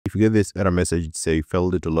If you get this error message say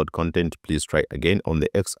failed to load content, please try again on the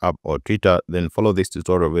X app or Twitter. Then follow this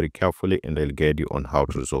tutorial very carefully and I'll guide you on how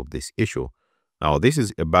to resolve this issue. Now, this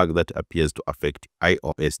is a bug that appears to affect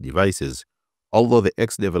iOS devices. Although the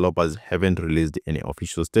X developers haven't released any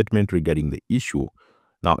official statement regarding the issue.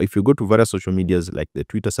 Now, if you go to various social medias like the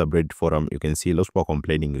Twitter subreddit forum, you can see lots of people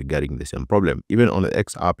complaining regarding the same problem. Even on the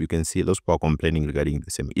X app, you can see lots of people complaining regarding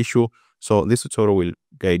the same issue. So this tutorial will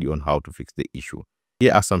guide you on how to fix the issue.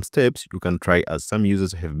 Here are some steps you can try as some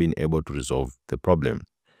users have been able to resolve the problem.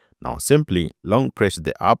 Now, simply long press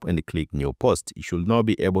the app and click new post. You should now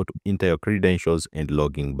be able to enter your credentials and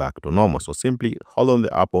logging back to normal. So simply hold on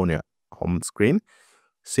the app on your home screen.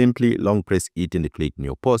 Simply long press it and click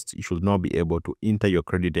new post. You should now be able to enter your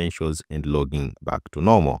credentials and logging back to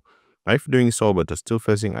normal. Now, if doing so but are still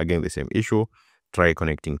facing again the same issue, try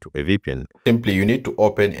connecting to a VPN. Simply, you need to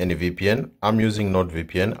open any VPN. I'm using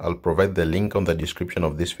NordVPN. I'll provide the link on the description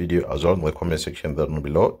of this video as well in the comment section down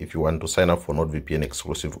below if you want to sign up for NordVPN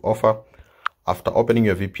exclusive offer. After opening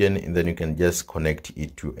your VPN, and then you can just connect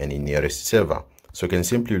it to any nearest server. So you can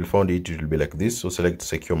simply will find it will be like this. So select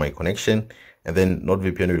secure my connection, and then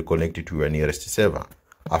NordVPN will connect it to your nearest server.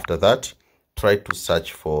 After that, try to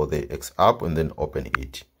search for the X app and then open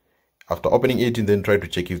it. After opening it, and then try to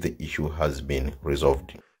check if the issue has been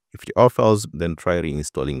resolved. If it all fails, then try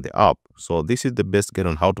reinstalling the app. So this is the best guide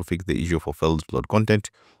on how to fix the issue for failed to load content.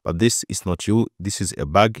 But this is not you. This is a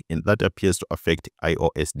bug and that appears to affect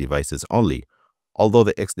iOS devices only. Although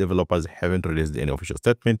the X developers haven't released any official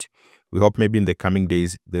statement, we hope maybe in the coming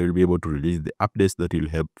days they will be able to release the updates that will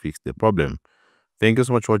help fix the problem. Thank you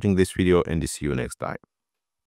so much for watching this video and see you next time.